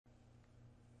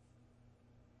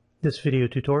This video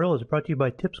tutorial is brought to you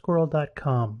by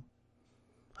tipsquirrel.com.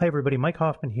 Hi everybody, Mike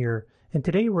Hoffman here, and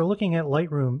today we're looking at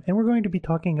Lightroom and we're going to be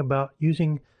talking about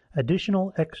using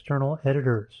additional external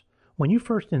editors. When you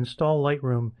first install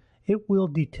Lightroom, it will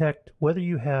detect whether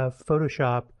you have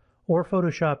Photoshop or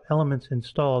Photoshop elements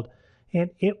installed, and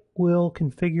it will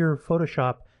configure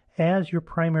Photoshop as your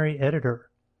primary editor.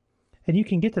 And you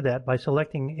can get to that by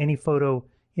selecting any photo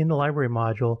in the library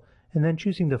module and then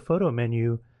choosing the photo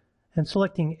menu and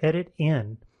selecting Edit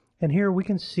In. And here we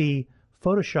can see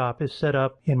Photoshop is set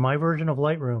up in my version of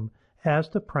Lightroom as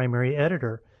the primary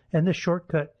editor, and the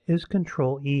shortcut is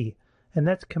Control E, and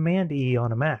that's Command E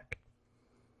on a Mac.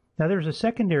 Now there's a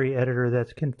secondary editor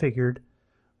that's configured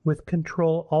with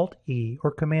Control Alt E or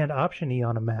Command Option E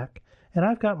on a Mac, and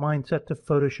I've got mine set to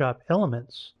Photoshop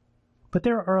Elements. But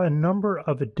there are a number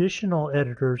of additional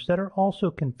editors that are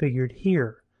also configured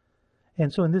here.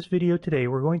 And so in this video today,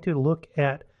 we're going to look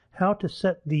at how to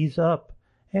set these up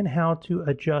and how to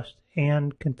adjust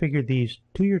and configure these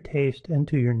to your taste and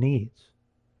to your needs.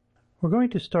 We're going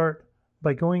to start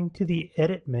by going to the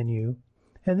Edit menu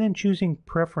and then choosing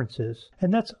Preferences,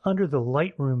 and that's under the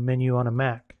Lightroom menu on a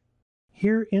Mac.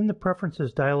 Here in the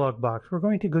Preferences dialog box, we're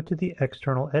going to go to the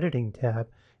External Editing tab,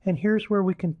 and here's where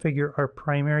we configure our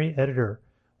primary editor,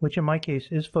 which in my case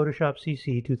is Photoshop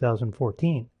CC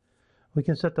 2014. We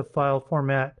can set the file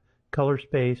format, color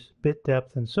space, bit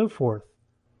depth, and so forth.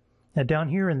 Now down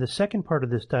here in the second part of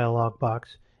this dialog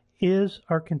box is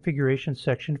our configuration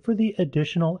section for the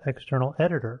additional external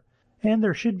editor. And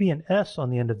there should be an S on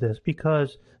the end of this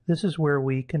because this is where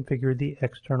we configure the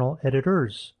external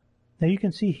editors. Now you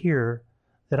can see here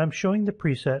that I'm showing the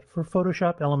preset for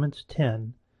Photoshop Elements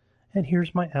 10, and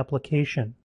here's my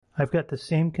application. I've got the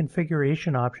same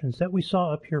configuration options that we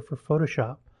saw up here for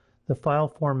Photoshop. The file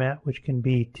format, which can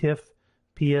be TIFF,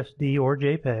 PSD, or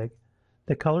JPEG,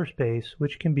 the color space,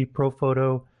 which can be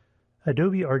ProPhoto,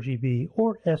 Adobe RGB,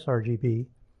 or sRGB,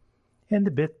 and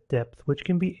the bit depth, which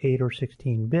can be 8 or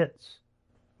 16 bits.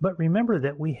 But remember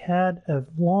that we had a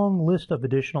long list of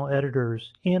additional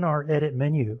editors in our Edit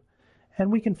menu,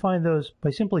 and we can find those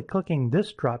by simply clicking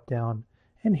this drop-down,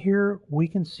 and here we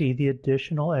can see the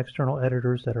additional external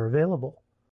editors that are available.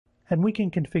 And we can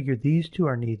configure these to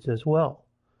our needs as well.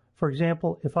 For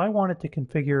example, if I wanted to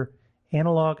configure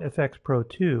Analog FX Pro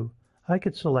 2, I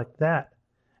could select that.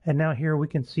 And now here we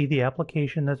can see the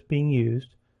application that's being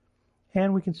used,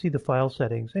 and we can see the file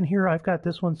settings. And here I've got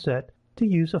this one set to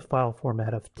use a file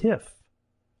format of TIFF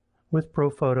with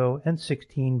ProPhoto and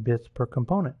 16 bits per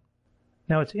component.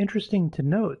 Now it's interesting to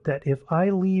note that if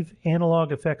I leave Analog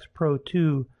FX Pro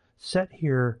 2 set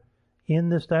here in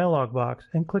this dialog box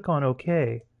and click on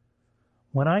OK,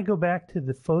 when I go back to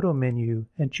the photo menu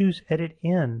and choose Edit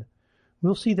In,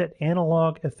 we'll see that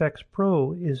Analog FX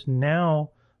Pro is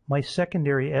now my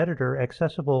secondary editor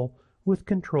accessible with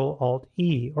Control Alt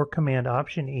E or Command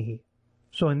Option E.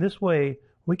 So in this way,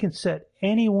 we can set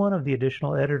any one of the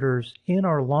additional editors in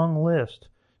our long list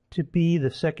to be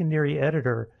the secondary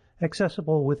editor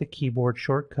accessible with a keyboard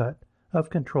shortcut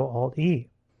of Control Alt E.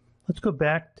 Let's go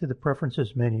back to the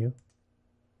Preferences menu,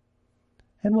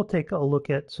 and we'll take a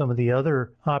look at some of the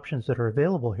other options that are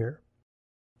available here.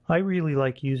 I really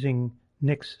like using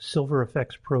NYX Silver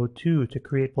Efex Pro 2 to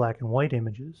create black and white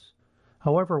images.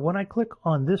 However, when I click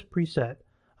on this preset,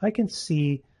 I can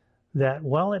see that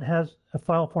while it has a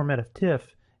file format of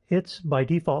TIFF, it's by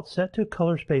default set to a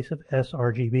color space of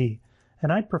sRGB,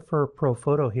 and I prefer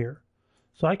ProPhoto here.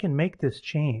 So I can make this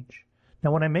change.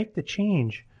 Now when I make the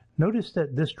change, notice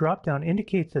that this drop-down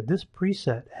indicates that this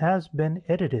preset has been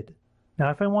edited. Now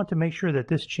if I want to make sure that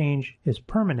this change is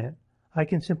permanent, I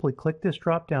can simply click this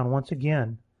drop-down once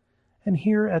again, and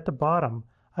here at the bottom,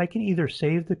 I can either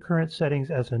save the current settings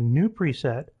as a new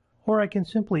preset, or I can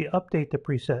simply update the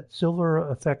preset Silver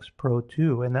Efex Pro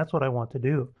 2, and that's what I want to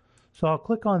do. So I'll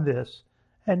click on this,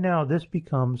 and now this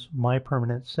becomes my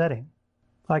permanent setting.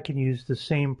 I can use the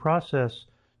same process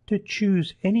to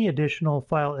choose any additional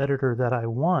file editor that I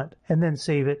want, and then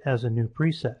save it as a new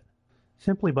preset.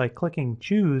 Simply by clicking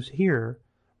Choose here,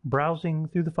 browsing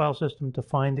through the file system to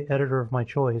find the editor of my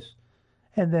choice,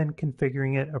 and then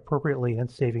configuring it appropriately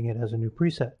and saving it as a new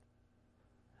preset.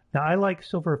 Now I like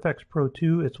Silver Efex Pro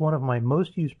 2, it's one of my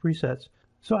most used presets,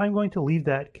 so I'm going to leave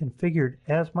that configured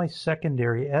as my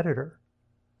secondary editor.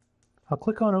 I'll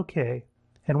click on OK,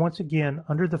 and once again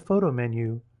under the photo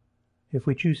menu, if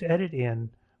we choose Edit In,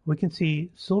 we can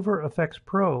see Silver Efex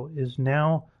Pro is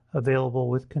now available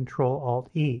with Control Alt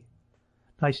E.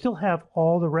 Now, I still have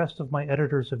all the rest of my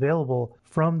editors available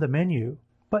from the menu,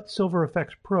 but Silver Efex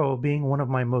Pro, being one of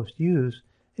my most used,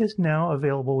 is now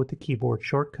available with the keyboard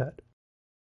shortcut.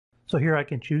 So here I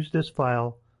can choose this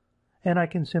file, and I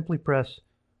can simply press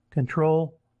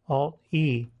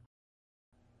Control-Alt-E,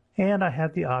 and I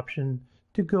have the option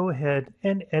to go ahead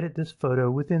and edit this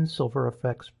photo within Silver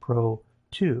Efex Pro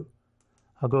 2.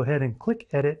 I'll go ahead and click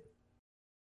Edit,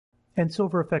 and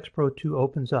Silver Efex Pro 2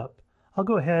 opens up. I'll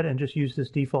go ahead and just use this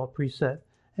default preset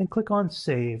and click on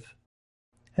Save.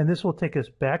 And this will take us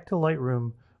back to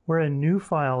Lightroom, where a new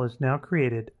file is now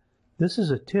created. This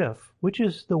is a TIFF, which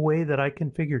is the way that I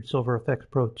configured Silver Efex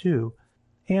Pro 2,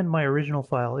 and my original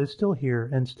file is still here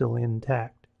and still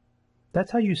intact.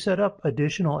 That's how you set up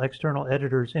additional external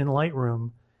editors in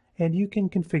Lightroom, and you can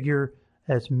configure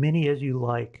as many as you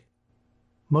like.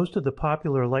 Most of the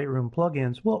popular Lightroom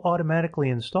plugins will automatically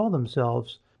install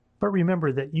themselves, but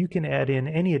remember that you can add in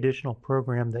any additional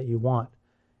program that you want.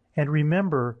 And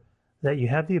remember that you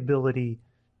have the ability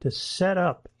to set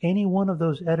up any one of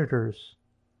those editors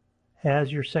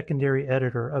as your secondary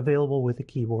editor available with a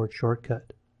keyboard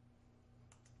shortcut.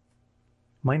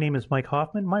 My name is Mike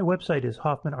Hoffman. My website is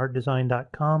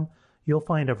hoffmanartdesign.com. You'll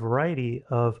find a variety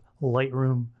of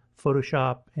Lightroom,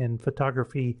 Photoshop, and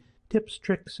photography tips,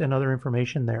 tricks, and other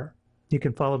information there. You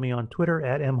can follow me on Twitter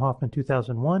at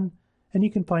mhoffman2001, and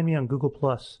you can find me on Google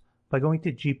Plus by going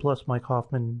to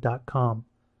gplusmikehoffman.com.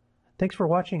 Thanks for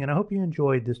watching, and I hope you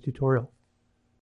enjoyed this tutorial.